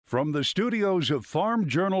From the studios of Farm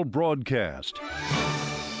Journal Broadcast,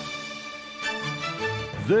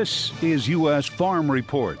 this is U.S. Farm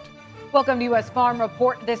Report. Welcome to U.S. Farm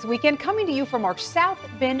Report this weekend, coming to you from our South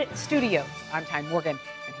Bend studios. I'm Ty Morgan,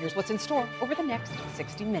 and here's what's in store over the next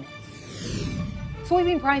 60 minutes.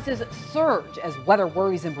 Soybean prices surge as weather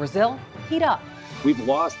worries in Brazil heat up. We've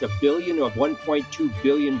lost 1.2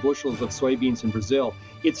 billion bushels of soybeans in Brazil.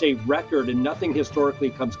 It's a record, and nothing historically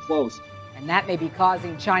comes close. And that may be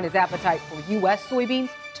causing China's appetite for U.S. soybeans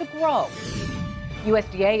to grow.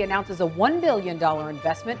 USDA announces a $1 billion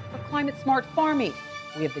investment for climate-smart farming.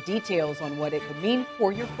 We have the details on what it could mean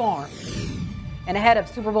for your farm. And ahead of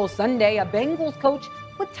Super Bowl Sunday, a Bengals coach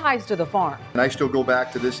with ties to the farm. And I still go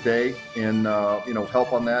back to this day and,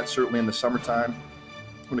 help on that, certainly in the summertime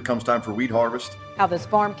when it comes time for wheat harvest. How this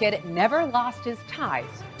farm kid never lost his ties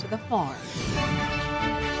to the farm.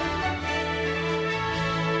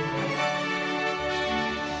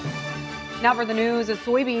 Now for the news, as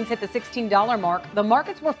soybeans hit the $16 mark, the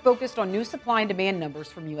markets were focused on new supply and demand numbers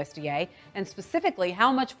from USDA, and specifically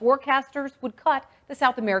how much forecasters would cut the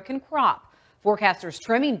South American crop. Forecasters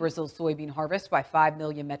trimming Brazil's soybean harvest by 5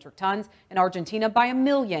 million metric tons and Argentina by 1.5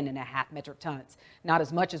 million metric tons. Not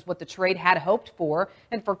as much as what the trade had hoped for.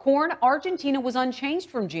 And for corn, Argentina was unchanged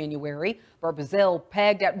from January, but Brazil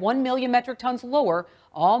pegged at 1 million metric tons lower,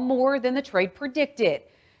 all more than the trade predicted.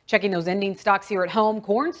 Checking those ending stocks here at home,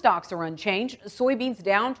 corn stocks are unchanged. Soybeans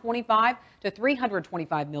down 25 to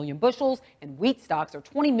 325 million bushels, and wheat stocks are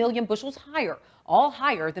 20 million bushels higher, all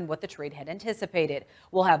higher than what the trade had anticipated.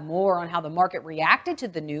 We'll have more on how the market reacted to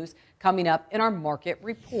the news coming up in our market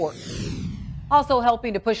report. Also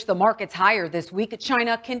helping to push the markets higher this week,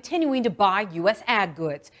 China continuing to buy U.S. ag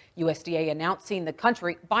goods. USDA announcing the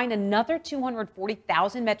country buying another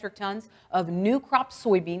 240,000 metric tons of new crop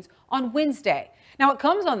soybeans on Wednesday. Now, it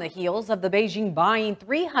comes on the heels of the Beijing buying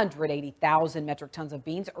 380,000 metric tons of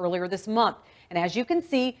beans earlier this month. And as you can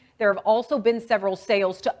see, there have also been several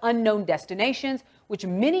sales to unknown destinations, which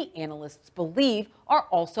many analysts believe are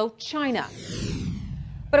also China.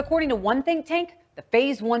 But according to one think tank, the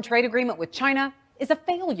Phase 1 trade agreement with China is a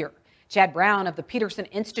failure. Chad Brown of the Peterson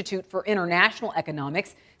Institute for International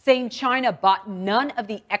Economics saying China bought none of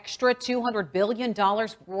the extra $200 billion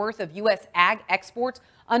worth of U.S. ag exports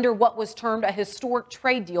under what was termed a historic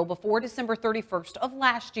trade deal before December 31st of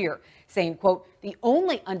last year, saying, quote, the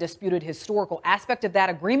only undisputed historical aspect of that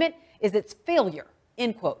agreement is its failure,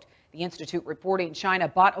 end quote. The Institute reporting China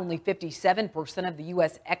bought only 57% of the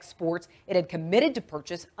U.S. exports it had committed to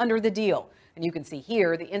purchase under the deal. And you can see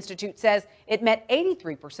here, the Institute says it met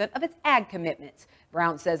 83% of its ag commitments.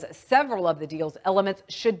 Brown says several of the deal's elements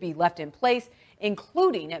should be left in place,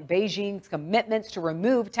 including Beijing's commitments to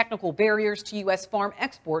remove technical barriers to U.S. farm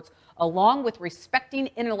exports, along with respecting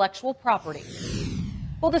intellectual property.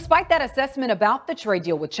 Well, despite that assessment about the trade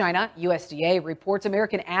deal with China, USDA reports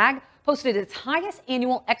American ag posted its highest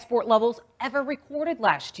annual export levels ever recorded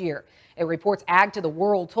last year. It reports ag to the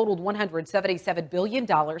world totaled $177 billion.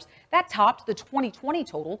 That topped the 2020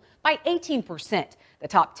 total by 18%. The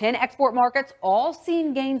top 10 export markets all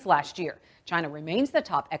seen gains last year. China remains the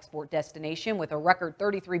top export destination with a record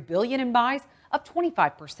 $33 billion in buys, up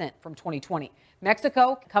 25% from 2020.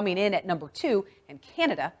 Mexico coming in at number 2, and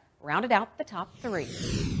Canada rounded out the top 3.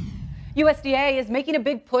 USDA is making a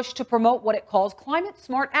big push to promote what it calls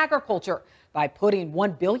climate-smart agriculture by putting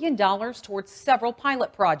 $1 billion towards several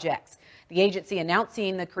pilot projects. The agency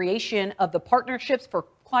announcing the creation of the Partnerships for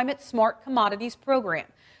Climate-Smart Commodities program.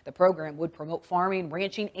 The program would promote farming,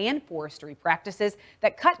 ranching, and forestry practices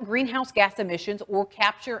that cut greenhouse gas emissions or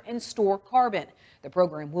capture and store carbon. The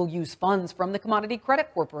program will use funds from the Commodity Credit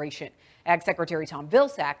Corporation. Ag Secretary Tom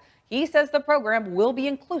Vilsack, he says the program will be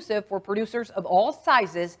inclusive for producers of all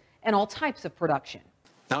sizes and all types of production.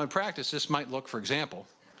 Now, in practice, this might look, for example,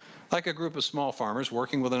 like a group of small farmers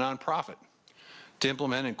working with a nonprofit to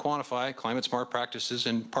implement and quantify climate-smart practices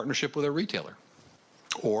in partnership with a retailer.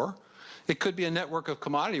 Or it could be a network of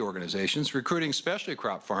commodity organizations recruiting specialty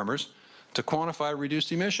crop farmers to quantify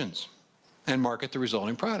reduced emissions and market the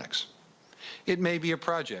resulting products. It may be a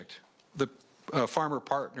project, the Farmer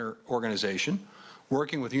Partner Organization,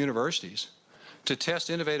 working with universities to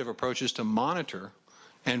test innovative approaches to monitor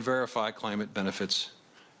and verify climate benefits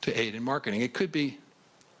to aid in marketing. It could be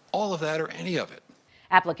all of that or any of it.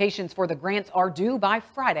 Applications for the grants are due by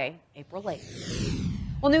Friday, April 8th.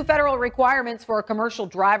 Well, new federal requirements for a commercial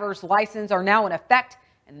driver's license are now in effect,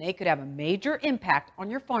 and they could have a major impact on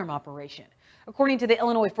your farm operation. According to the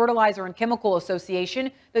Illinois Fertilizer and Chemical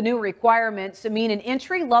Association, the new requirements mean an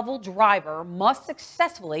entry-level driver must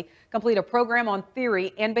successfully complete a program on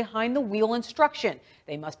theory and behind-the-wheel instruction.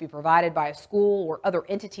 They must be provided by a school or other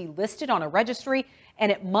entity listed on a registry,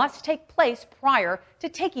 and it must take place prior to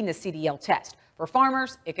taking the CDL test. For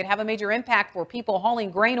farmers, it could have a major impact for people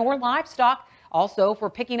hauling grain or livestock, also for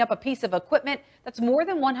picking up a piece of equipment that's more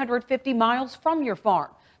than 150 miles from your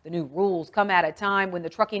farm. The new rules come at a time when the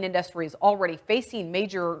trucking industry is already facing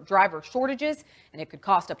major driver shortages, and it could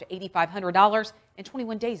cost up to $8,500 and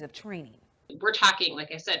 21 days of training. We're talking,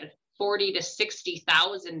 like I said, 40 to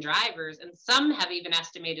 60,000 drivers, and some have even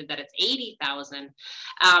estimated that it's 80,000.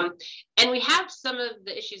 And we have some of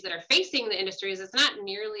the issues that are facing the industry is it's not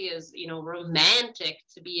nearly as, romantic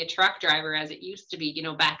to be a truck driver as it used to be,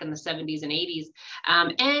 back in the 70s and 80s.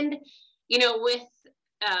 With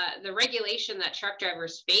the regulation that truck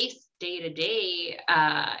drivers face day to day,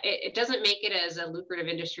 it doesn't make it as a lucrative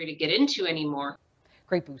industry to get into anymore.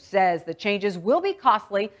 Great Booth says the changes will be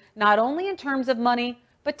costly, not only in terms of money,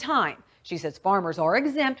 but time. She says farmers are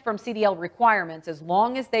exempt from CDL requirements as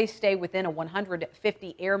long as they stay within a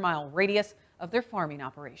 150 air mile radius of their farming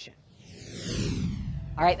operation.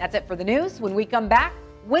 All right, that's it for the news. When we come back,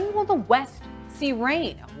 when will the West see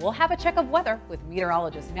rain? We'll have a check of weather with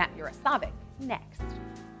meteorologist Matt Yurasovic next.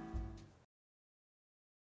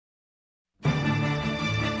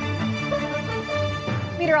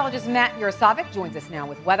 Meteorologist Matt Yurasovic joins us now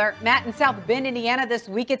with weather. Matt, in South Bend, Indiana this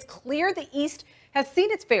week, it's clear the East has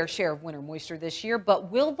seen its fair share of winter moisture this year,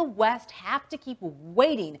 but will the West have to keep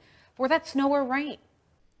waiting for that snow or rain?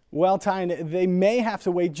 Well, Tyne, they may have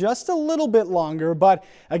to wait just a little bit longer, but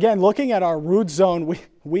again, looking at our root zone,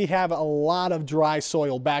 we have a lot of dry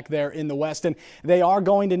soil back there in the West, and they are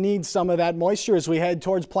going to need some of that moisture as we head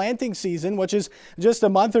towards planting season, which is just a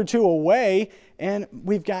month or two away, and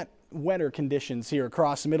we've got wetter conditions here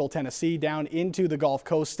across Middle Tennessee down into the Gulf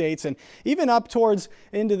Coast states and even up towards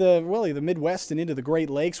into the Midwest and into the Great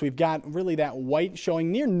Lakes. We've got really that white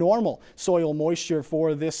showing near normal soil moisture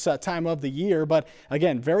for this time of the year. But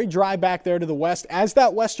again, very dry back there to the west. As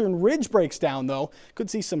that western ridge breaks down, though, could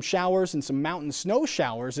see some showers and some mountain snow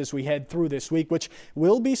showers as we head through this week, which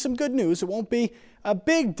will be some good news. It won't be a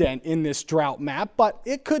big dent in this drought map, but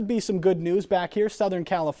it could be some good news back here, Southern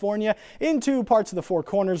California, into parts of the Four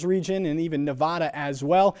Corners region and even Nevada as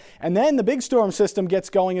well. And then the big storm system gets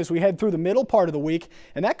going as we head through the middle part of the week,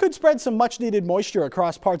 and that could spread some much needed moisture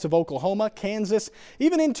across parts of Oklahoma, Kansas,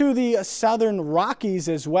 even into the southern Rockies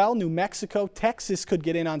as well. New Mexico, Texas could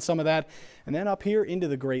get in on some of that. And then up here into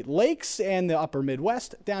the Great Lakes and the upper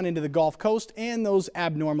Midwest, down into the Gulf Coast and those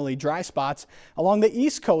abnormally dry spots along the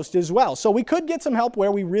East Coast as well. So we could get some help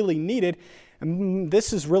where we really need it. And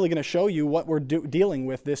this is really going to show you what we're dealing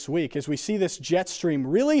with this week as we see this jet stream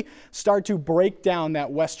really start to break down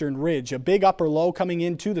that western ridge, a big upper low coming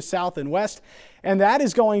into the south and west. And that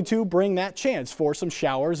is going to bring that chance for some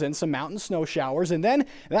showers and some mountain snow showers. And then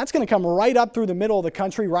that's going to come right up through the middle of the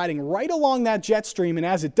country, riding right along that jet stream. And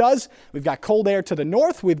as it does, we've got cold air to the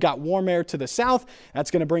north. We've got warm air to the south. That's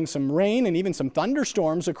going to bring some rain and even some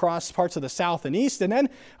thunderstorms across parts of the south and east. And then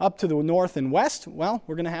up to the north and west, well,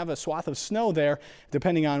 we're going to have a swath of snow there,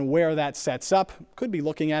 depending on where that sets up. Could be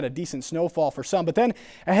looking at a decent snowfall for some. But then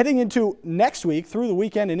heading into next week, through the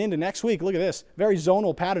weekend and into next week, look at this, very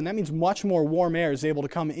zonal pattern. That means much more warm air is able to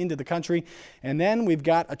come into the country. And then we've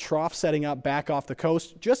got a trough setting up back off the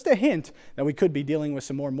coast. Just a hint that we could be dealing with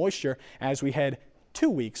some more moisture as we head 2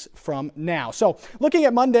 weeks from now. So looking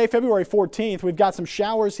at Monday, February 14th, we've got some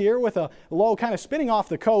showers here with a low kind of spinning off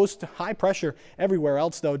the coast. High pressure everywhere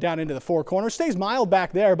else, though, down into the Four Corners. Stays mild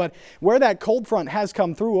back there, but where that cold front has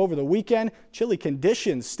come through over the weekend, chilly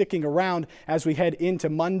conditions sticking around as we head into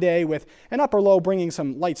Monday with an upper low bringing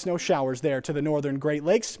some light snow showers there to the northern Great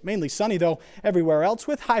Lakes. Mainly sunny, though, everywhere else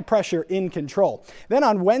with high pressure in control. Then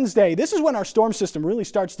on Wednesday, this is when our storm system really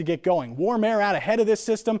starts to get going. Warm air out ahead of this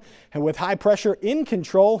system and with high pressure in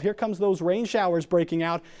control. Here comes those rain showers breaking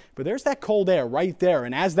out, but there's that cold air right there.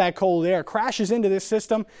 And as that cold air crashes into this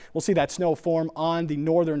system, we'll see that snow form on the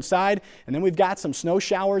northern side. And then we've got some snow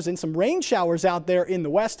showers and some rain showers out there in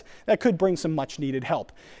the west that could bring some much needed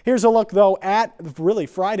help. Here's a look, though, at really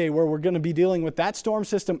Friday, where we're going to be dealing with that storm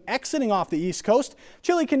system exiting off the east coast.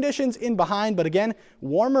 Chilly conditions in behind, but again,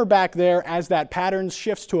 warmer back there as that pattern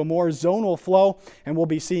shifts to a more zonal flow. And we'll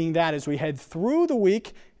be seeing that as we head through the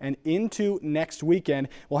week and into next weekend.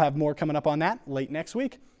 We'll have more coming up on that late next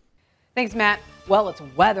week. Thanks, Matt. Well, it's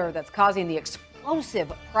weather that's causing the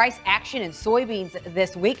explosive price action in soybeans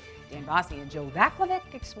this week. Dan Bossie and Joe Vaclavic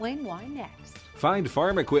explain why next. Find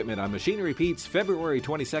farm equipment on Machinery Pete's February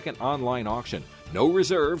 22nd online auction. No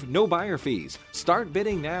reserve, no buyer fees. Start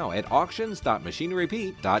bidding now at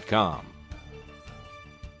auctions.machinerypete.com.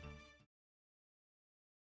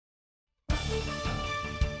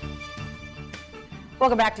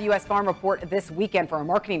 Welcome back to U.S. Farm Report this weekend for our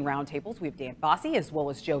marketing roundtables. We have Dan Bossie as well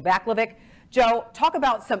as Joe Vaclavic. Joe, talk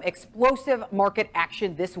about some explosive market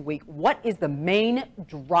action this week. What is the main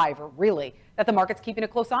driver, really, that the market's keeping a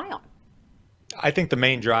close eye on? I think the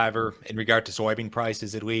main driver in regard to soybean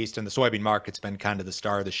prices, at least, and the soybean market's been kind of the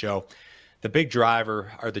star of the show. The big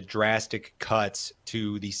driver are the drastic cuts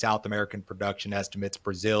to the South American production estimates,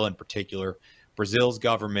 Brazil in particular. Brazil's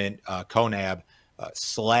government, CONAB,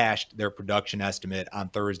 slashed their production estimate on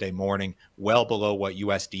Thursday morning, well below what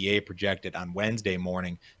USDA projected on Wednesday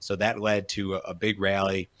morning. So that led to a big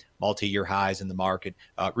rally, multi-year highs in the market,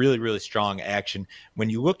 really, really strong action.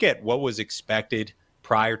 When you look at what was expected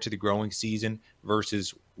prior to the growing season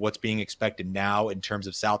versus what's being expected now in terms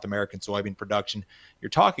of South American soybean production, you're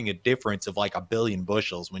talking a difference of like 1 billion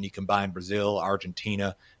bushels when you combine Brazil,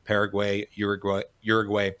 Argentina, Paraguay,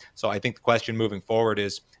 Uruguay. So I think the question moving forward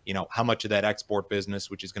is, how much of that export business,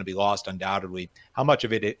 which is going to be lost undoubtedly, how much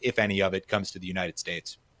of it, if any of it, comes to the United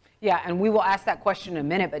States? Yeah, and we will ask that question in a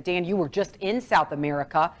minute. But Dan, you were just in South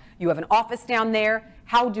America. You have an office down there.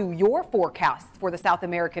 How do your forecasts for the South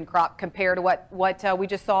American crop compare to what we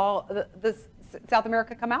just saw the South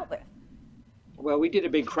America come out with? Well, we did a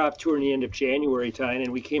big crop tour in the end of January, Tyne,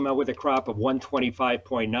 and we came out with a crop of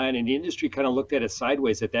 125.9, and the industry kind of looked at it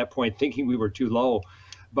sideways at that point, thinking we were too low.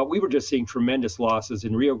 But we were just seeing tremendous losses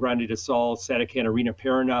in Rio Grande do Sul, Santa Catarina,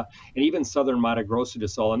 Paraná, and even southern Mato Grosso do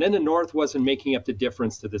Sul. And then the north wasn't making up the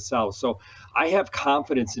difference to the south. So I have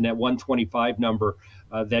confidence in that 125 number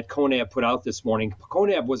that CONAB put out this morning.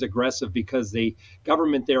 CONAB was aggressive because the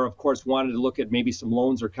government there, of course, wanted to look at maybe some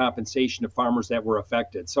loans or compensation to farmers that were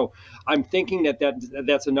affected. So I'm thinking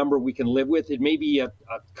that's a number we can live with. It may be a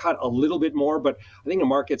cut a little bit more, but I think the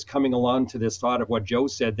market's coming along to this thought of what Joe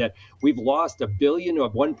said, that we've lost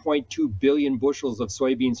 1.2 billion bushels of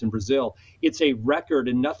soybeans in Brazil. It's a record,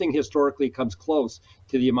 and nothing historically comes close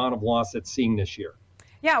to the amount of loss that's seeing this year.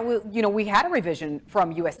 Yeah, we had a revision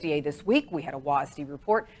from USDA this week. We had a WASDE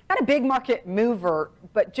report. Not a big market mover,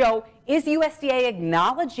 but Joe, is USDA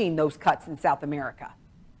acknowledging those cuts in South America?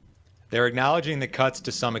 They're acknowledging the cuts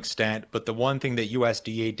to some extent, but the one thing that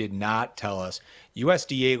USDA did not tell us,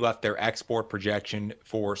 USDA left their export projection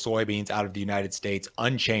for soybeans out of the United States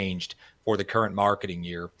unchanged for the current marketing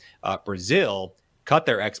year. Brazil cut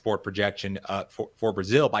their export projection for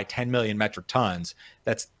Brazil by 10 million metric tons.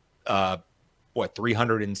 That's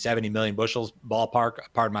 370 million bushels ballpark,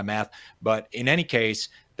 pardon my math. But in any case,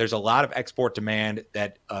 there's a lot of export demand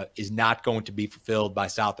that is not going to be fulfilled by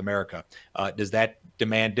South America. Does that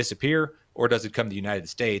demand disappear, or does it come to the United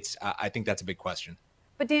States? I think that's a big question.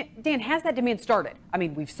 But Dan, has that demand started? I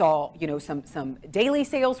mean, we saw, some daily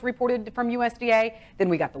sales reported from USDA. Then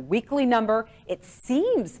we got the weekly number. It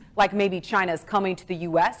seems like maybe China is coming to the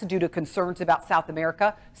U.S. due to concerns about South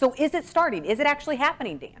America. So is it starting? Is it actually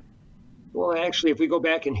happening, Dan? Well, actually, if we go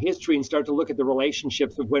back in history and start to look at the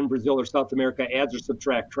relationships of when Brazil or South America adds or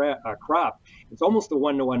subtract crop, it's almost a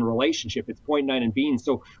one-to-one relationship. It's 0.9 in beans.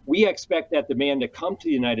 So we expect that demand to come to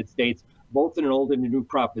the United States, both in an old and a new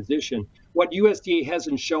crop position. What USDA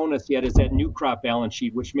hasn't shown us yet is that new crop balance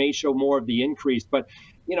sheet, which may show more of the increase. But,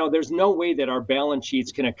 there's no way that our balance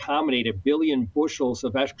sheets can accommodate 1 billion bushels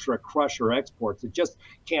of extra crush or exports. It just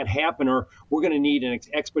can't happen, or we're going to need an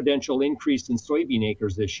exponential increase in soybean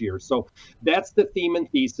acres this year. So that's the theme and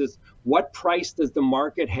thesis. What price does the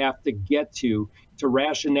market have to get to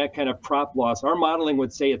ration that kind of crop loss? Our modeling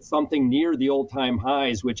would say it's something near the old-time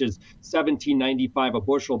highs, which is $17.95 a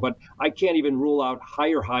bushel. But I can't even rule out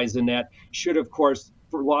higher highs than that, should, of course,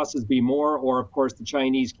 for losses be more, or, of course, the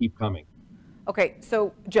Chinese keep coming. Okay,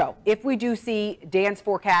 so, Joe, if we do see Dan's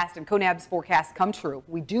forecast and CONAB's forecast come true,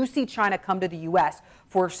 we do see China come to the U.S.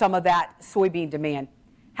 for some of that soybean demand,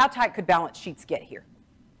 how tight could balance sheets get here?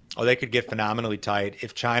 Oh, they could get phenomenally tight.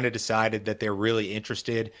 If China decided that they're really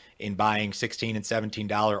interested in buying $16 and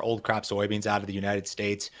 $17 old crop soybeans out of the United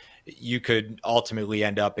States, you could ultimately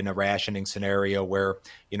end up in a rationing scenario where,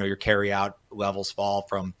 your carry-out levels fall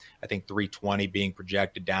from, I think, 320 being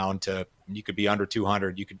projected down to, you could be under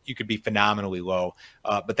 200. You could be phenomenally low.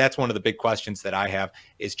 But that's one of the big questions that I have.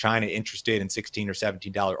 Is China interested in $16 or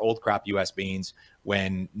 $17 old crop U.S. beans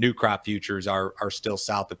when new crop futures are still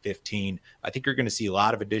south of 15? I think you're going to see a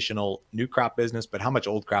lot of additional new crop business, but how much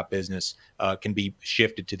old crop business can be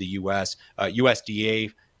shifted to the U.S.?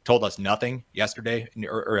 USDA told us nothing yesterday,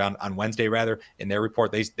 or on Wednesday rather, in their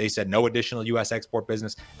report. They said no additional U.S. export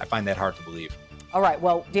business. I find that hard to believe. All right,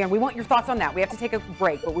 well, Dan, we want your thoughts on that. We have to take a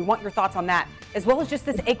break, but we want your thoughts on that, as well as just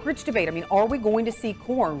this acreage debate. I mean, are we going to see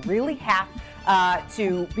corn really have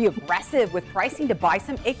to be aggressive with pricing to buy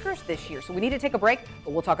some acres this year? So we need to take a break,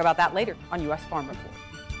 but we'll talk about that later on U.S. Farm Report.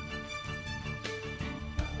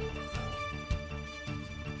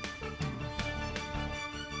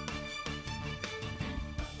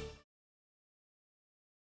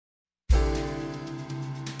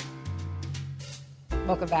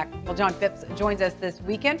 Welcome back. Well, John Phipps joins us this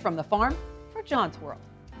weekend from the farm for John's World.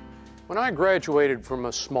 When I graduated from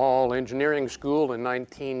a small engineering school in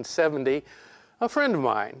 1970, a friend of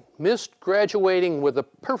mine missed graduating with a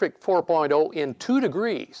perfect 4.0 in 2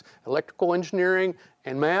 degrees, electrical engineering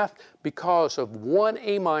and math, because of 1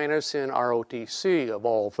 A- in ROTC, of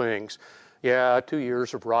all things. Yeah, 2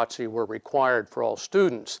 years of ROTC were required for all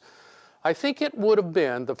students. I think it would have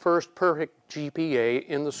been the first perfect GPA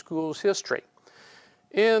in the school's history.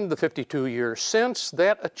 In the 52 years since,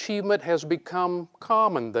 that achievement has become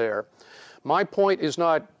common there. My point is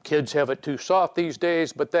not kids have it too soft these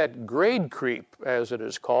days, but that grade creep, as it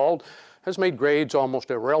is called, has made grades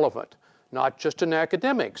almost irrelevant. Not just in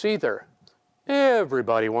academics either.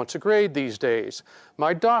 Everybody wants a grade these days.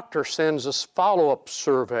 My doctor sends us follow-up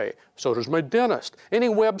survey. So does my dentist. Any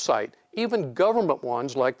website, even government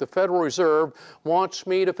ones like the Federal Reserve, wants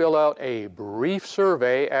me to fill out a brief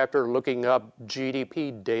survey after looking up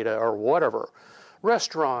GDP data or whatever.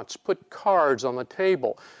 Restaurants put cards on the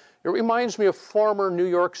table. It reminds me of former New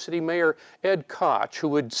York City Mayor Ed Koch, who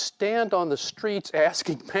would stand on the streets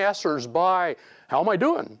asking passers-by, "How am I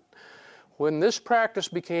doing?" When this practice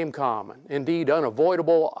became common, indeed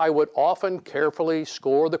unavoidable, I would often carefully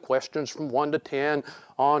score the questions from 1 to 10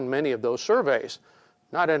 on many of those surveys.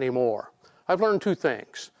 Not anymore. I've learned 2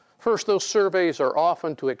 things. First, those surveys are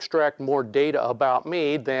often to extract more data about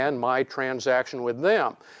me than my transaction with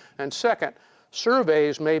them. And second,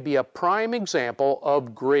 surveys may be a prime example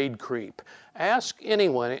of grade creep. Ask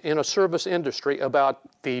anyone in a service industry about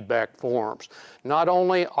feedback forms. Not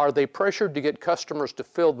only are they pressured to get customers to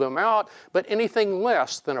fill them out, but anything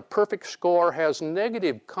less than a perfect score has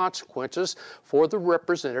negative consequences for the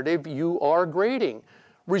representative you are grading.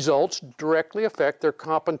 Results directly affect their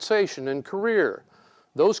compensation and career.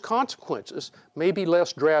 Those consequences may be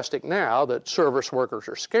less drastic now that service workers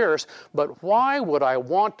are scarce, but why would I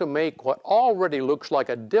want to make what already looks like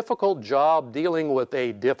a difficult job dealing with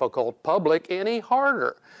a difficult public any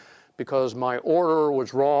harder? Because my order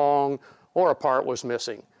was wrong or a part was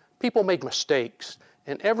missing. People make mistakes,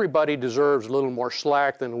 and everybody deserves a little more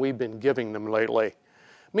slack than we've been giving them lately.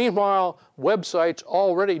 Meanwhile, websites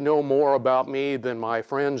already know more about me than my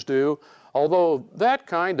friends do, although that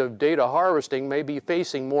kind of data harvesting may be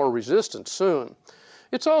facing more resistance soon.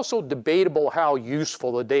 It's also debatable how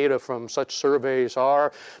useful the data from such surveys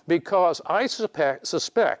are, because I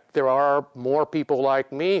suspect there are more people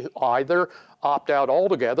like me who either opt out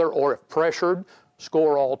altogether or, if pressured,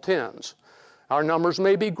 score all 10s. Our numbers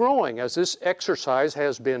may be growing as this exercise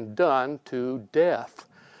has been done to death.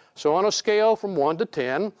 So on a scale from 1 to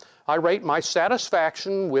 10, I rate my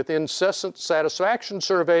satisfaction with incessant satisfaction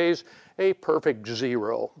surveys a perfect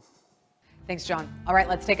 0. Thanks, John. All right,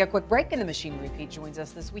 let's take a quick break, and the Machinery Pete joins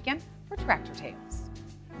us this weekend for Tractor Tales.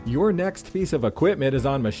 Your next piece of equipment is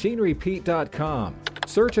on MachineryPete.com.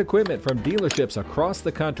 Search equipment from dealerships across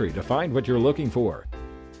the country to find what you're looking for.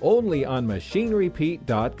 Only on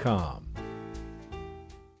MachineryPete.com.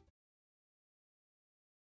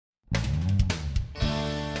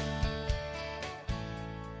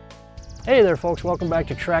 Hey there folks, welcome back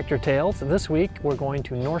to Tractor Tales. This week we're going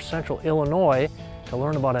to north central Illinois to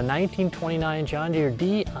learn about a 1929 John Deere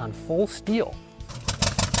D on full steel.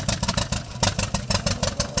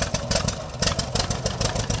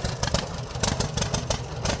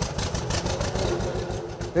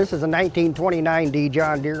 This is a 1929 D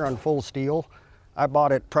John Deere on full steel. I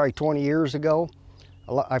bought it probably 20 years ago.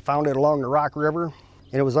 I found it along the Rock River,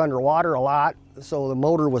 and it was underwater a lot, so the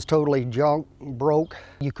motor was totally junk, broke.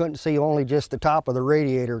 You couldn't see only just the top of the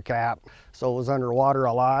radiator cap, so it was underwater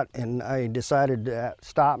a lot, and I decided to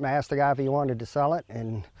stop and ask the guy if he wanted to sell it,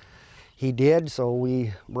 and he did, so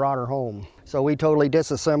we brought her home. So we totally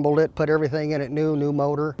disassembled it, put everything in it new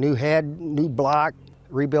motor, new head, new block,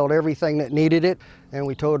 rebuilt everything that needed it, and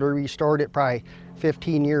we totally restored it probably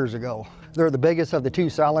 15 years ago. They're the biggest of the 2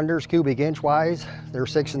 cylinders, cubic inch wise. They're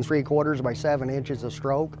 6 3/4 by 7 inches of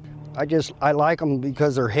stroke. I like them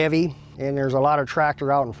because they're heavy and there's a lot of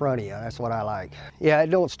tractor out in front of you. That's what I like. Yeah, it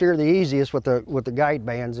don't steer the easiest with the guide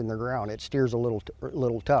bands in the ground. It steers a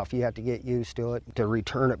little tough. You have to get used to it. To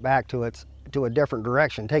return it back to a different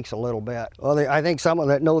direction takes a little bit. Well, I think some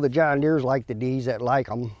that know the John Deeres like the D's that like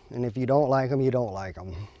them, and if you don't like them, you don't like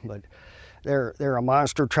them. But they're a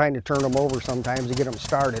monster trying to turn them over sometimes to get them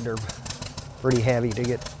started. They're pretty heavy to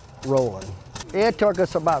get rolling. It took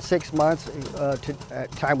us about 6 months at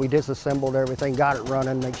time we disassembled everything, got it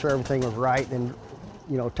running, make sure everything was right, and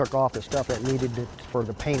took off the stuff that needed for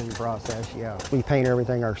the painting process. Yeah, we paint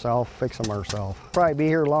everything ourselves, fix them ourselves. Probably be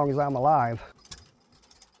here as long as I'm alive.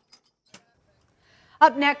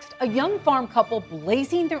 Up next, a young farm couple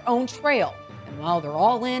blazing their own trail. And while they're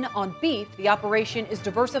all in on beef, the operation is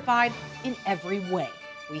diversified in every way.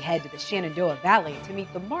 We head to the Shenandoah Valley to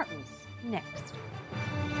meet the Martins next.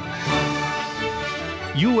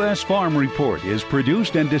 U.S. Farm Report is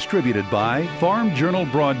produced and distributed by Farm Journal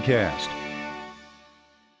Broadcast.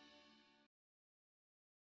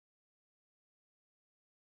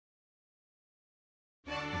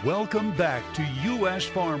 Welcome back to U.S.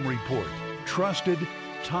 Farm Report. Trusted,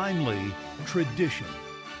 timely, tradition.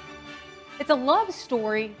 It's a love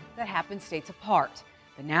story that happened states apart.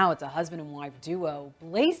 But now it's a husband and wife duo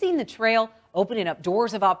blazing the trail, opening up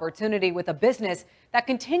doors of opportunity with a business that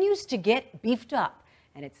continues to get beefed up.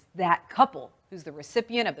 And it's that couple who's the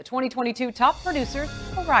recipient of the 2022 Top Producers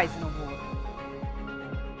Horizon Award.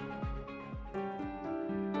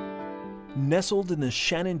 Nestled in the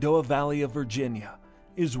Shenandoah Valley of Virginia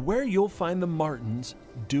is where you'll find the Martins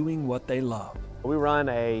doing what they love. We run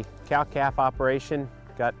a cow-calf operation,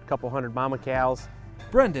 got a couple hundred mama cows.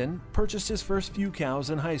 Brendan purchased his first few cows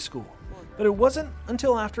in high school, but it wasn't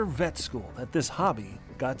until after vet school that this hobby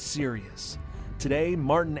got serious. Today,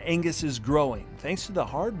 Martin Angus is growing thanks to the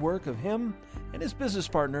hard work of him and his business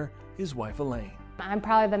partner, his wife Elaine. I'm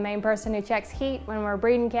probably the main person who checks heat when we're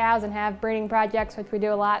breeding cows and have breeding projects, which we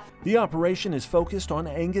do a lot. The operation is focused on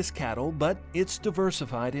Angus cattle, but it's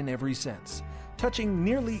diversified in every sense, touching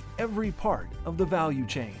nearly every part of the value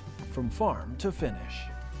chain, from farm to finish.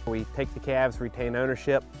 We take the calves, retain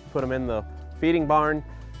ownership, put them in the feeding barn.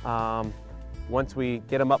 Once we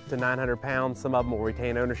get them up to 900 pounds, some of them will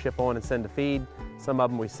retain ownership on and send to feed. Some of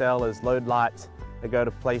them we sell as load lots that go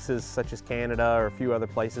to places such as Canada or a few other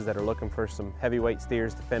places that are looking for some heavyweight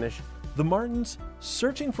steers to finish. The Martins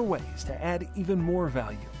searching for ways to add even more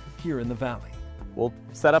value here in the valley. We'll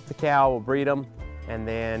set up the cow, we'll breed them, and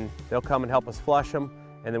then they'll come and help us flush them,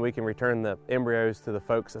 and then we can return the embryos to the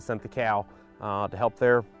folks that sent the cow to help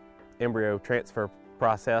their embryo transfer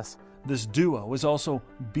process. This duo is also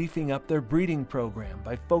beefing up their breeding program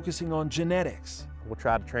by focusing on genetics. We'll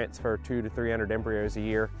try to transfer 200 to 300 embryos a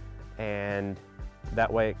year, and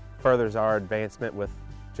that way it furthers our advancement with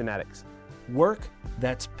genetics. Work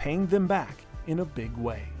that's paying them back in a big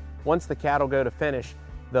way. Once the cattle go to finish,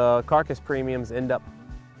 the carcass premiums end up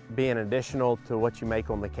being additional to what you make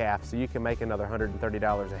on the calf, so you can make another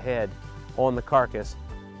 $130 a head on the carcass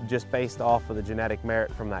just based off of the genetic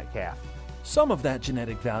merit from that calf. Some of that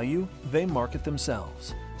genetic value they market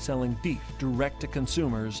themselves, selling beef direct to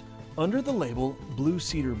consumers under the label Blue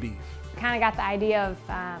Cedar Beef. Kind of got the idea of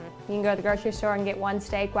you can go to the grocery store and get one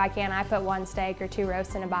steak. Why can't I put one steak or two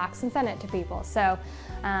roasts in a box and send it to people? So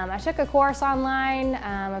I took a course online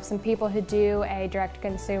of some people who do a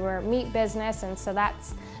direct-to-consumer meat business, and so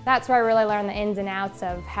that's where I really learned the ins and outs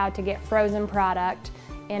of how to get frozen product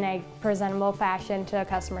in a presentable fashion to a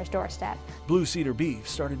customer's doorstep. Blue Cedar Beef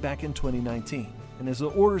started back in 2019, and as the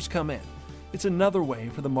orders come in, it's another way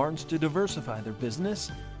for the Martins to diversify their business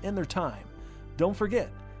and their time. Don't forget,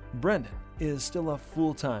 Brendan is still a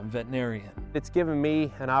full-time veterinarian. It's given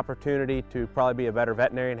me an opportunity to probably be a better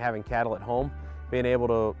veterinarian having cattle at home, being able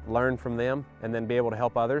to learn from them and then be able to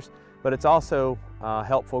help others. But it's also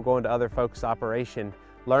helpful going to other folks' operation,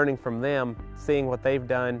 learning from them, seeing what they've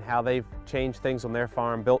done, how they've changed things on their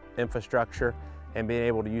farm, built infrastructure, and being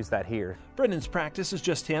able to use that here. Brendan's practice is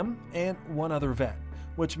just him and one other vet,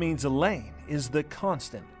 which means Elaine is the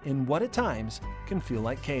constant in what at times can feel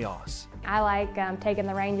like chaos. I like taking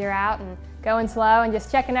the Ranger out and going slow and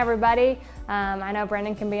just checking everybody. I know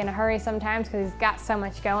Brendan can be in a hurry sometimes because he's got so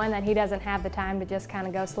much going that he doesn't have the time to just kind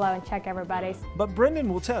of go slow and check everybody. But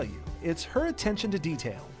Brendan will tell you it's her attention to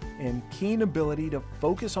detail and keen ability to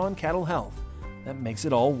focus on cattle health that makes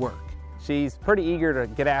it all work. She's pretty eager to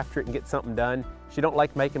get after it and get something done. She don't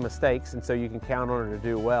like making mistakes, and so you can count on her to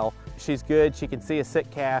do well. She's good. She can see a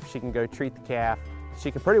sick calf. She can go treat the calf.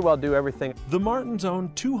 She can pretty well do everything. The Martins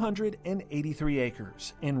own 283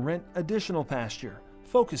 acres and rent additional pasture,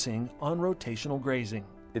 focusing on rotational grazing.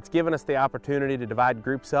 It's given us the opportunity to divide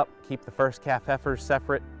groups up, keep the first calf heifers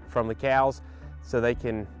separate from the cows so they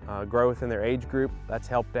can grow within their age group. That's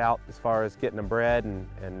helped out as far as getting them bred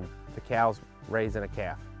and the cows raising a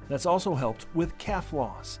calf. That's also helped with calf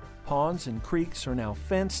loss. Ponds and creeks are now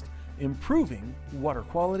fenced, improving water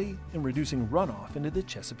quality and reducing runoff into the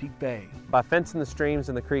Chesapeake Bay. By fencing the streams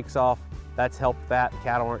and the creeks off, that's helped that.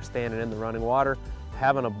 Cattle aren't standing in the running water.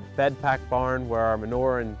 Having a bed pack barn where our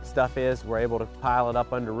manure and stuff is, we're able to pile it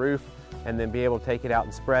up under roof and then be able to take it out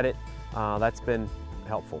and spread it. That's been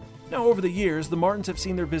helpful. Now, over the years, the Martins have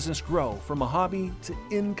seen their business grow from a hobby to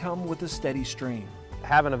income with a steady stream.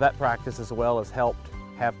 Having a vet practice as well has helped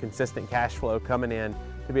have consistent cash flow coming in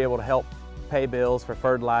to be able to help pay bills for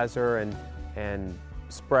fertilizer and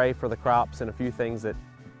spray for the crops and a few things that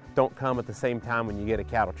don't come at the same time when you get a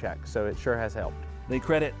cattle check. So it sure has helped. They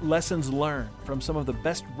credit lessons learned from some of the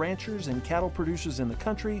best ranchers and cattle producers in the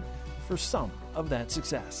country for some of that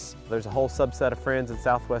success. There's a whole subset of friends in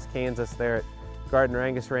Southwest Kansas there at Gardner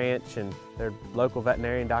Angus Ranch, and their local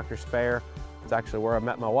veterinarian, Dr. Spare. It's actually where I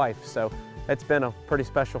met my wife, so it's been a pretty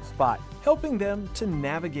special spot. Helping them to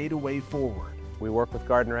navigate a way forward. We work with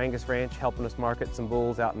Gardner Angus Ranch, helping us market some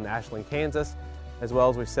bulls out in Ashland, Kansas, as well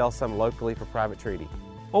as we sell some locally for private treaty.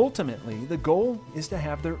 Ultimately, the goal is to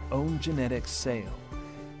have their own genetics sale.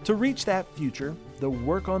 To reach that future, the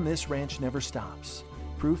work on this ranch never stops.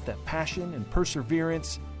 Proof that passion and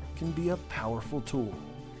perseverance can be a powerful tool.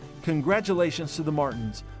 Congratulations to the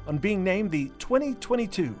Martins on being named the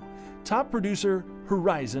 2022 Top Producer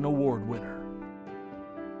Horizon Award winner.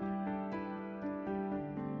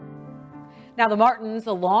 Now, the Martins,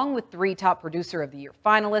 along with 3 Top Producer of the Year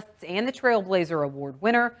finalists and the Trailblazer Award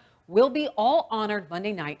winner, will be all honored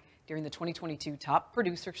Monday night during the 2022 Top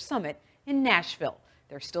Producer Summit in Nashville.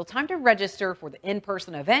 There's still time to register for the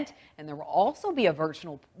in-person event, and there will also be a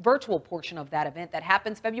virtual portion of that event that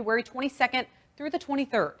happens February 22nd through the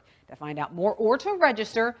 23rd. To find out more or to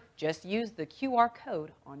register, just use the QR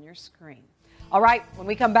code on your screen. All right, when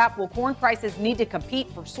we come back, will corn prices need to compete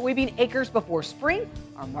for soybean acres before spring?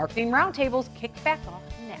 Our marketing roundtables kick back off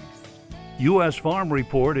next. U.S. Farm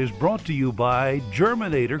Report is brought to you by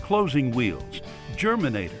Germinator Closing Wheels.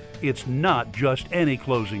 Germinator. It's not just any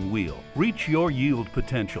closing wheel. Reach your yield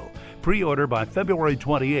potential. Pre-order by February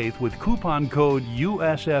 28th with coupon code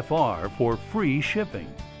USFR for free shipping.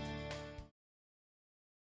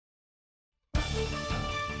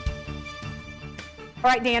 All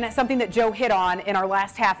right, Dan, it's something that Joe hit on in our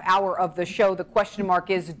last half hour of the show. The question mark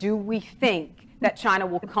is, do we think that China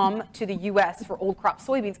will come to the U.S. for old crop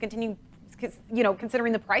soybeans,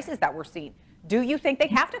 considering the prices that we're seeing? Do you think they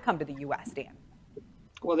have to come to the U.S., Dan?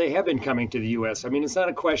 Well, they have been coming to the U.S. I mean, it's not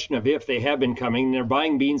a question of if, they have been coming. They're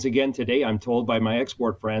buying beans again today, I'm told by my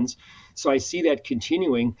export friends. So I see that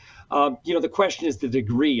continuing. The question is the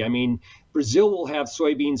degree. I mean, Brazil will have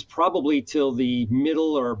soybeans probably till the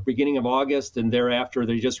middle or beginning of August, and thereafter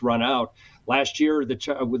they just run out. Last year,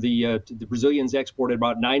 the Brazilians exported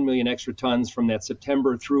about 9 million extra tons from that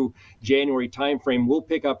September through January timeframe. We'll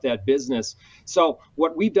pick up that business. So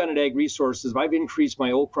what we've done at Ag Resources, I've increased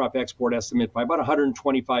my old crop export estimate by about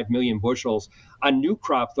 125 million bushels. On new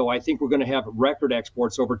crop, though, I think we're going to have record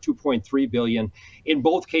exports over 2.3 billion. In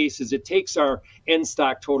both cases, it takes our end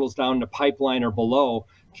stock totals down to pipeline or below.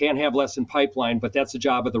 Can't have less than pipeline, but that's the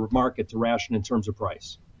job of the market to ration in terms of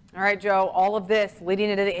price. All right, Joe, all of this leading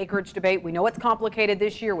into the acreage debate. We know it's complicated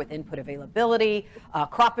this year with input availability,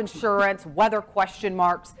 crop insurance, weather question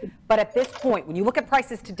marks. But at this point, when you look at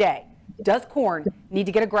prices today, does corn need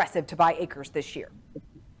to get aggressive to buy acres this year?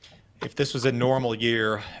 If this was a normal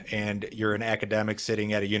year and you're an academic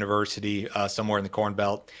sitting at a university somewhere in the Corn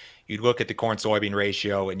Belt, you'd look at the corn-soybean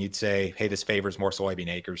ratio and you'd say, hey, this favors more soybean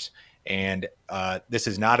acres. And this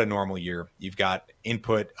is not a normal year. You've got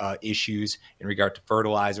input issues in regard to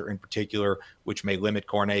fertilizer in particular, which may limit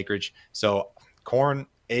corn acreage. So corn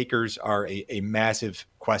acres are a massive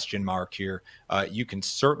question mark here. You can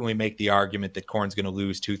certainly make the argument that corn's going to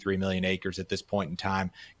lose 2-3 million acres at this point in time,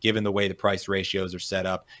 given the way the price ratios are set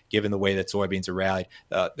up, given the way that soybeans are rallied.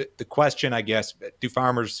 The question, I guess, do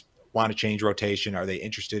farmers want to change rotation? Are they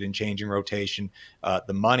interested in changing rotation?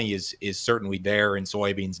 The money is certainly there in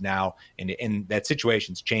soybeans now, and that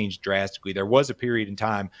situation's changed drastically. There was a period in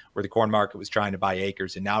time where the corn market was trying to buy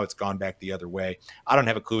acres, and now it's gone back the other way. I don't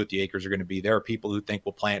have a clue what the acres are going to be. There are people who think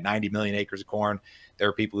we'll plant 90 million acres of corn. There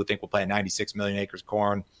are people who think we'll plant 96 million acres of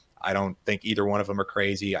corn. I don't think either one of them are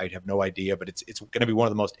crazy. I have no idea, but it's going to be one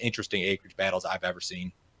of the most interesting acreage battles I've ever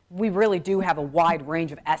seen. We really do have a wide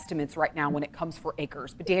range of estimates right now when it comes for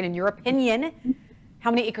acres. But Dan, in your opinion,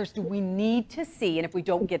 how many acres do we need to see? And if we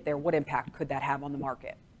don't get there, what impact could that have on the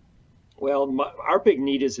market? Well, our big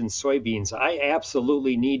need is in soybeans. I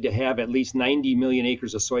absolutely need to have at least 90 million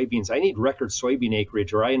acres of soybeans. I need record soybean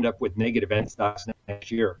acreage, or I end up with negative end stocks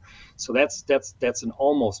next year. So that's an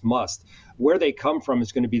almost must. Where they come from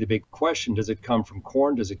is going to be the big question. Does it come from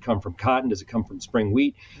corn? Does it come from cotton? Does it come from spring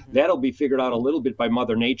wheat? That'll be figured out a little bit by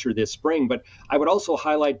Mother Nature this spring. But I would also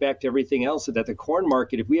highlight back to everything else that the corn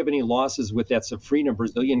market, if we have any losses with that Safrinha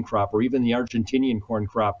Brazilian crop or even the Argentinian corn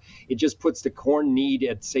crop, it just puts the corn need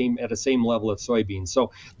at the same level of soybeans.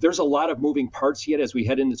 So there's a lot of moving parts yet as we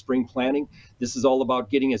head into spring planting. This is all about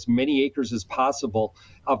getting as many acres as possible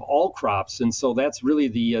of all crops. And so that's really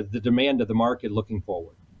the demand of the market looking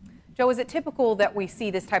forward. Joe, is it typical that we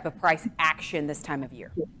see this type of price action this time of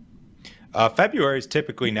year? February is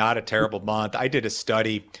typically not a terrible month. I did a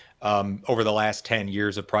study over the last 10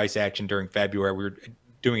 years of price action during February. We were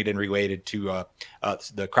doing it in related to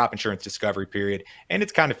the crop insurance discovery period. And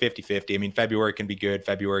it's kind of 50-50. I mean, February can be good,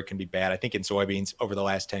 February can be bad. I think in soybeans over the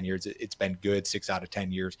last 10 years, it's been good. 6 out of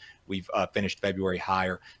 10 years, we've finished February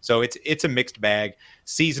higher. So it's a mixed bag.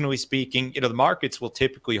 Seasonally speaking, the markets will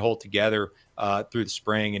typically hold together through the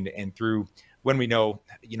spring and through when we know,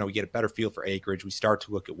 we get a better feel for acreage, we start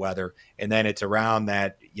to look at weather. And then it's around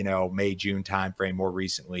that, May, June timeframe more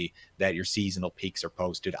recently that your seasonal peaks are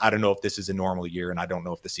posted. I don't know if this is a normal year, and I don't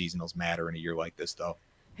know if the seasonals matter in a year like this, though.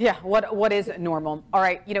 Yeah, what is normal? All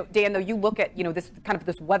right, Dan, though, you look at,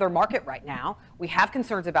 this weather market right now. We have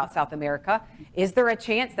concerns about South America. Is there a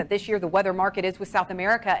chance that this year the weather market is with South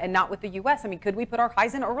America and not with the U.S.? I mean, could we put our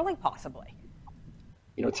highs in early, possibly?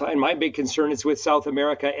 Ty, my big concern is with South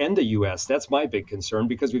America and the U.S. That's my big concern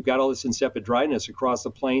because we've got all this insipid dryness across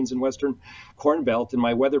the plains and western corn belt, and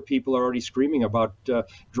my weather people are already screaming about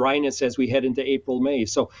dryness as we head into April, May.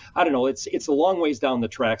 So I don't know. It's a long ways down the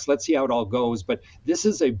tracks. Let's see how it all goes. But this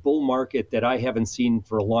is a bull market that I haven't seen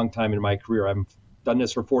for a long time in my career. I've done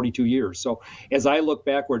this for 42 years. So as I look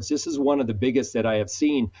backwards, this is one of the biggest that I have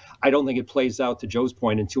seen. I don't think it plays out, to Joe's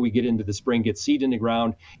point, until we get into the spring, get seed in the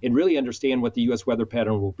ground, and really understand what the U.S. weather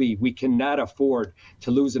pattern will be. We cannot afford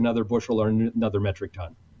to lose another bushel or another metric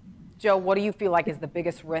ton. Joe, what do you feel like is the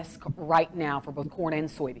biggest risk right now for both corn and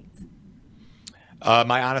soybeans?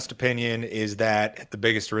 My honest opinion is that the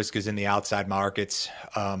biggest risk is in the outside markets,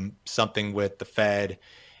 something with the Fed,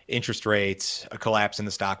 interest rates, a collapse in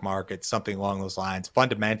the stock market, something along those lines.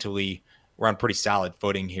 Fundamentally, we're on pretty solid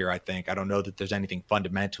footing here, I think. I don't know that there's anything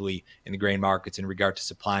fundamentally in the grain markets in regard to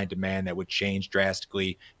supply and demand that would change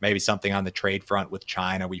drastically. Maybe something on the trade front with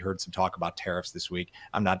China. We heard some talk about tariffs this week.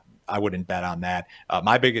 I wouldn't bet on that.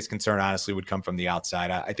 My biggest concern, honestly, would come from the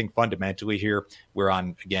outside. I think fundamentally here, I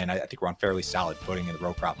think we're on fairly solid footing in the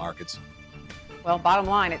row crop markets. Well, bottom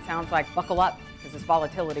line, it sounds like buckle up, because this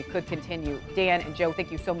volatility could continue. Dan and Joe,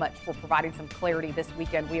 thank you so much for providing some clarity this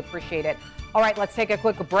weekend. We appreciate it. All right, let's take a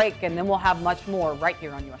quick break, and then we'll have much more right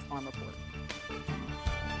here on U.S. Farm Report.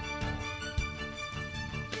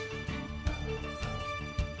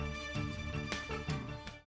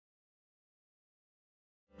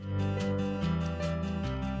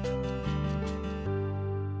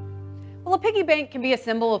 Well, a piggy bank can be a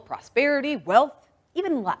symbol of prosperity, wealth,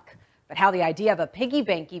 even luck. But how the idea of a piggy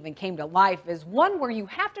bank even came to life is one where you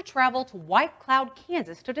have to travel to White Cloud,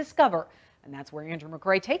 Kansas to discover. And that's where Andrew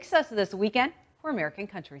McRae takes us this weekend for American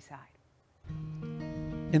Countryside.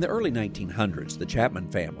 In the early 1900s, the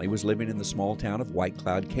Chapman family was living in the small town of White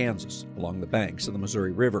Cloud, Kansas, along the banks of the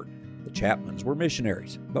Missouri River. The Chapmans were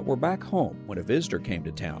missionaries, but were back home when a visitor came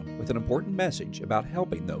to town with an important message about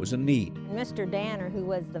helping those in need. Mr. Danner, who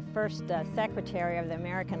was the first secretary of the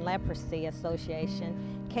American Leprosy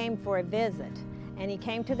Association, came for a visit. And he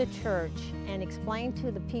came to the church and explained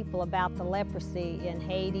to the people about the leprosy in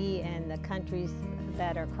Haiti and the countries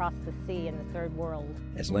that are across the sea in the third world.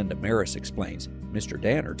 As Linda Maris explains, Mr.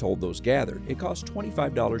 Danner told those gathered it cost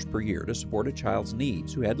 $25 per year to support a child's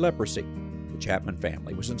needs who had leprosy. The Chapman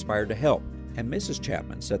family was inspired to help, and Mrs.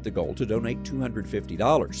 Chapman set the goal to donate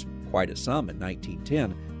 $250, quite a sum in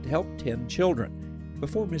 1910, to help 10 children.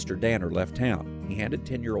 Before Mr. Danner left town, he handed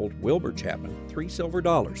 10-year-old Wilbur Chapman $3 silver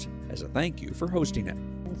as a thank you for hosting him.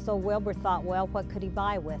 And so Wilbur thought, well, what could he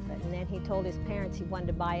buy with it? And then he told his parents he wanted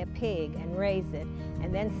to buy a pig and raise it,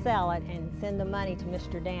 and then sell it and send the money to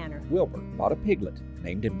Mr. Danner. Wilbur bought a piglet,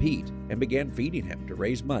 named him Pete, and began feeding him to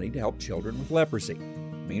raise money to help children with leprosy.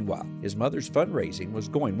 Meanwhile, his mother's fundraising was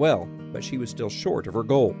going well, but she was still short of her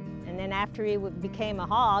goal. And then after he became a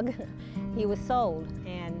hog, he was sold,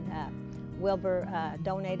 and Wilbur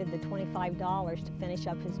donated the $25 to finish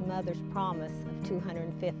up his mother's promise of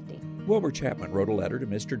 $250. Wilbur Chapman wrote a letter to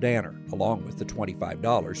Mr. Danner, along with the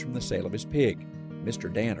 $25 from the sale of his pig.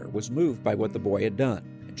 Mr. Danner was moved by what the boy had done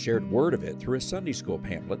and shared word of it through a Sunday school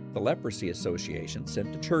pamphlet the Leprosy Association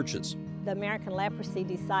sent to churches. The American Leprosy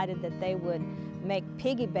decided that they would make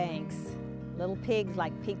piggy banks, little pigs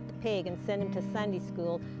like Pete the Pig, and send them to Sunday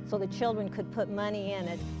school so the children could put money in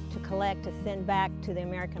it to collect to send back to the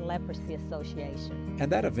American Leprosy Association.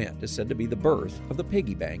 And that event is said to be the birth of the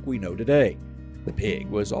piggy bank we know today. The pig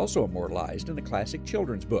was also immortalized in a classic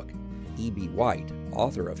children's book. E.B. White,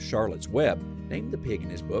 author of Charlotte's Web, named the pig in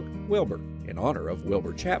his book Wilbur, in honor of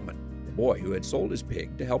Wilbur Chapman, the boy who had sold his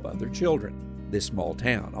pig to help other children. This small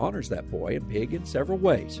town honors that boy and pig in several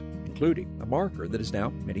ways, including a marker that is now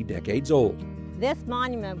many decades old. This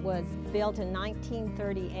monument was built in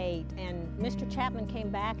 1938, and Mr. Chapman came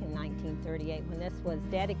back in 1938 when this was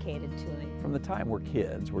dedicated to him. From the time we're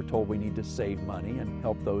kids, we're told we need to save money and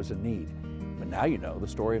help those in need. But now you know the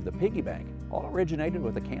story of the piggy bank all originated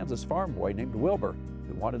with a Kansas farm boy named Wilbur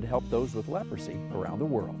who wanted to help those with leprosy around the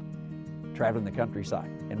world. Traveling the countryside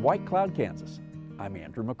in White Cloud, Kansas, I'm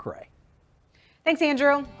Andrew McCrae. Thanks,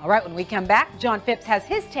 Andrew. All right, when we come back, John Phipps has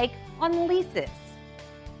his take on leases.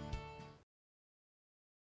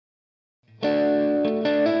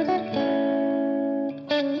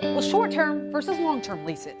 Well, short-term versus long-term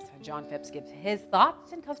leases. John Phipps gives his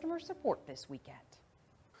thoughts and customer support this weekend.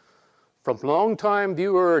 From longtime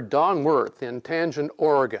viewer Don Worth in Tangent,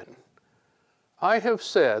 Oregon. I have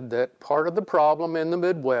said that part of the problem in the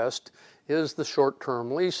Midwest is the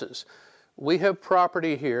short-term leases. We have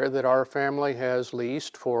property here that our family has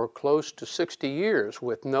leased for close to 60 years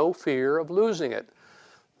with no fear of losing it.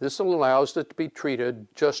 This allows it to be treated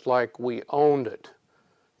just like we owned it.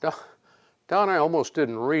 Don, I almost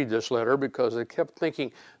didn't read this letter because I kept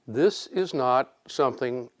thinking, this is not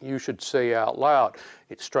something you should say out loud.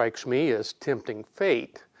 It strikes me as tempting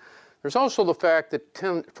fate. There's also the fact that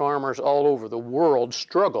tenant farmers all over the world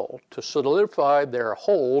struggle to solidify their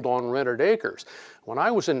hold on rented acres. When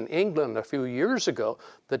I was in England a few years ago,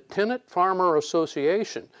 the Tenant Farmer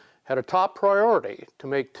Association had a top priority to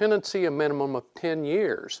make tenancy a minimum of 10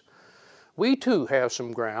 years. We too have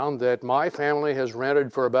some ground that my family has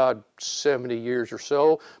rented for about 70 years or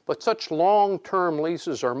so, but such long-term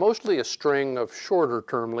leases are mostly a string of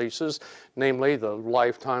shorter-term leases, namely the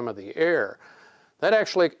lifetime of the heir. That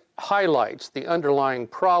actually highlights the underlying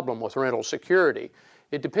problem with rental security.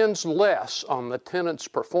 It depends less on the tenant's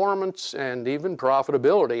performance and even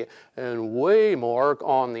profitability, and way more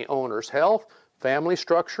on the owner's health, family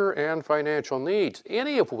structure, and financial needs,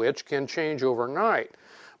 any of which can change overnight.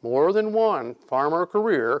 More than one farmer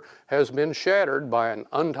career has been shattered by an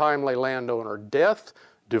untimely landowner death,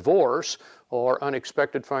 divorce, or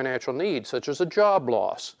unexpected financial needs, such as a job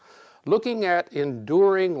loss. Looking at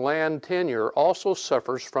enduring land tenure also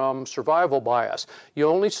suffers from survival bias. You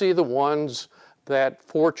only see the ones that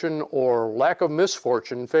fortune or lack of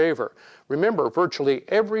misfortune favor. Remember, virtually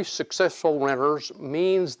every successful renter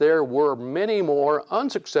means there were many more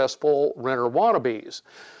unsuccessful renter wannabes.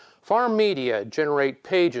 Farm media generate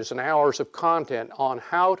pages and hours of content on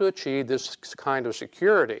how to achieve this kind of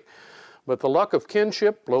security. But the luck of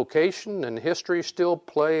kinship, location, and history still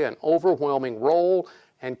play an overwhelming role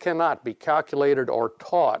and cannot be calculated or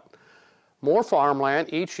taught. More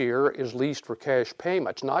farmland each year is leased for cash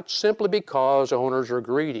payments, not simply because owners are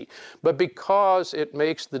greedy, but because it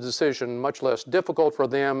makes the decision much less difficult for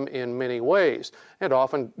them in many ways, and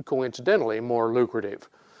often coincidentally more lucrative.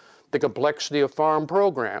 The complexity of farm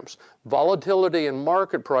programs, volatility in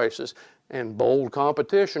market prices, and bold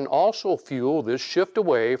competition also fuel this shift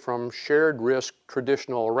away from shared risk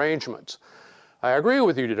traditional arrangements. I agree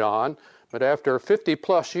with you, Don, but after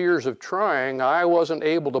 50+ years of trying, I wasn't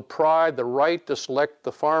able to pry the right to select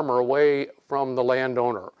the farmer away from the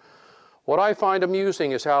landowner. What I find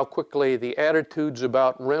amusing is how quickly the attitudes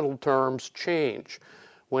about rental terms change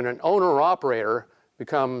when an owner-operator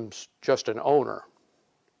becomes just an owner.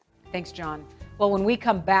 Thanks, John. Well, when we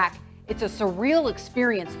come back, it's a surreal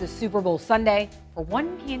experience this Super Bowl Sunday for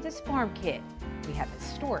one Kansas farm kid. We have his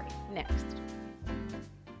story next.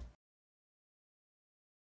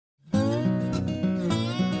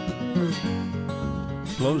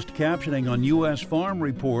 Closed captioning on U.S. Farm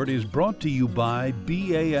Report is brought to you by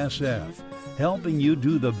BASF, helping you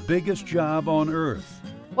do the biggest job on earth.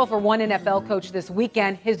 Well, for one NFL coach this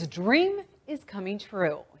weekend, his dream is coming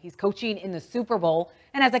true. He's coaching in the Super Bowl,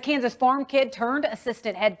 and as a Kansas farm kid turned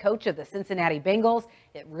assistant head coach of the Cincinnati Bengals,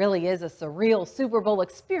 it really is a surreal Super Bowl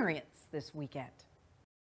experience this weekend.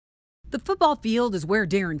 The football field is where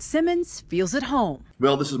Darren Simmons feels at home.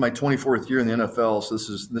 Well, this is my 24th year in the NFL, so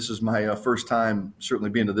this is my first time certainly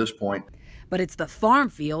being to this point. But it's the farm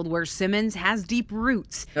field where Simmons has deep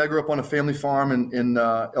roots. I grew up on a family farm in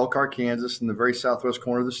Elkhart, Kansas, in the very southwest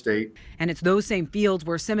corner of the state. And it's those same fields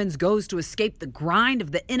where Simmons goes to escape the grind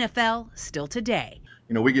of the NFL still today.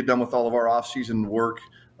 You know, we get done with all of our off-season work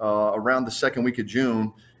around the second week of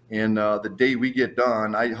June. And the day we get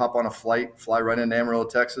done, I hop on a flight, fly right into Amarillo,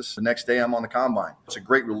 Texas. The next day, I'm on the combine. It's a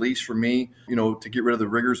great release for me, you know, to get rid of the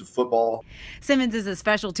rigors of football. Simmons is a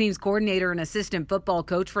special teams coordinator and assistant football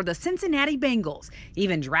coach for the Cincinnati Bengals,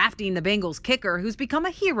 even drafting the Bengals kicker, who's become a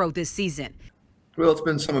hero this season. Well, it's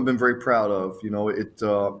been something I've been very proud of. You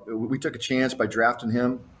know, we took a chance by drafting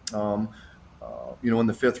him. You know, in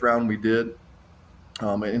the 5th round we did.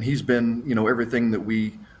 And he's been, you know, everything that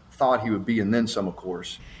we thought he would be, and then some, of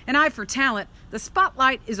course. An eye for talent, the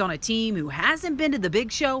spotlight is on a team who hasn't been to the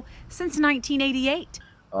big show since 1988.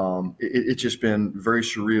 It's just been very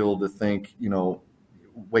surreal to think, you know,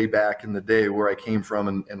 way back in the day where I came from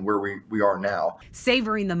and where we are now.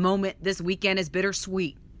 Savoring the moment this weekend is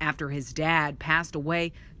bittersweet after his dad passed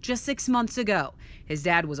away just 6 months ago. His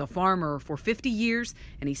dad was a farmer for 50 years,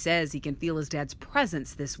 and he says he can feel his dad's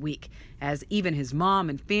presence this week, as even his mom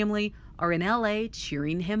and family are in LA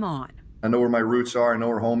cheering him on. I know where my roots are. I know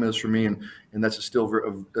where home is for me, and that's still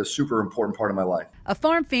a super important part of my life. A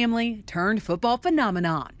farm family turned football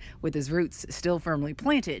phenomenon, with his roots still firmly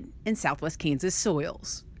planted in Southwest Kansas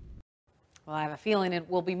soils. Well, I have a feeling it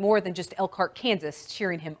will be more than just Elkhart, Kansas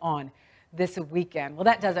cheering him on this weekend. Well,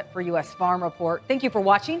 that does it for U.S. Farm Report. Thank you for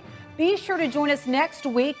watching. Be sure to join us next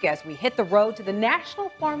week as we hit the road to the National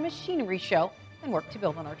Farm Machinery Show and work to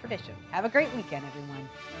build on our tradition. Have a great weekend, everyone.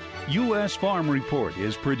 U.S. Farm Report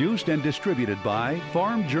is produced and distributed by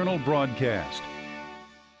Farm Journal Broadcast.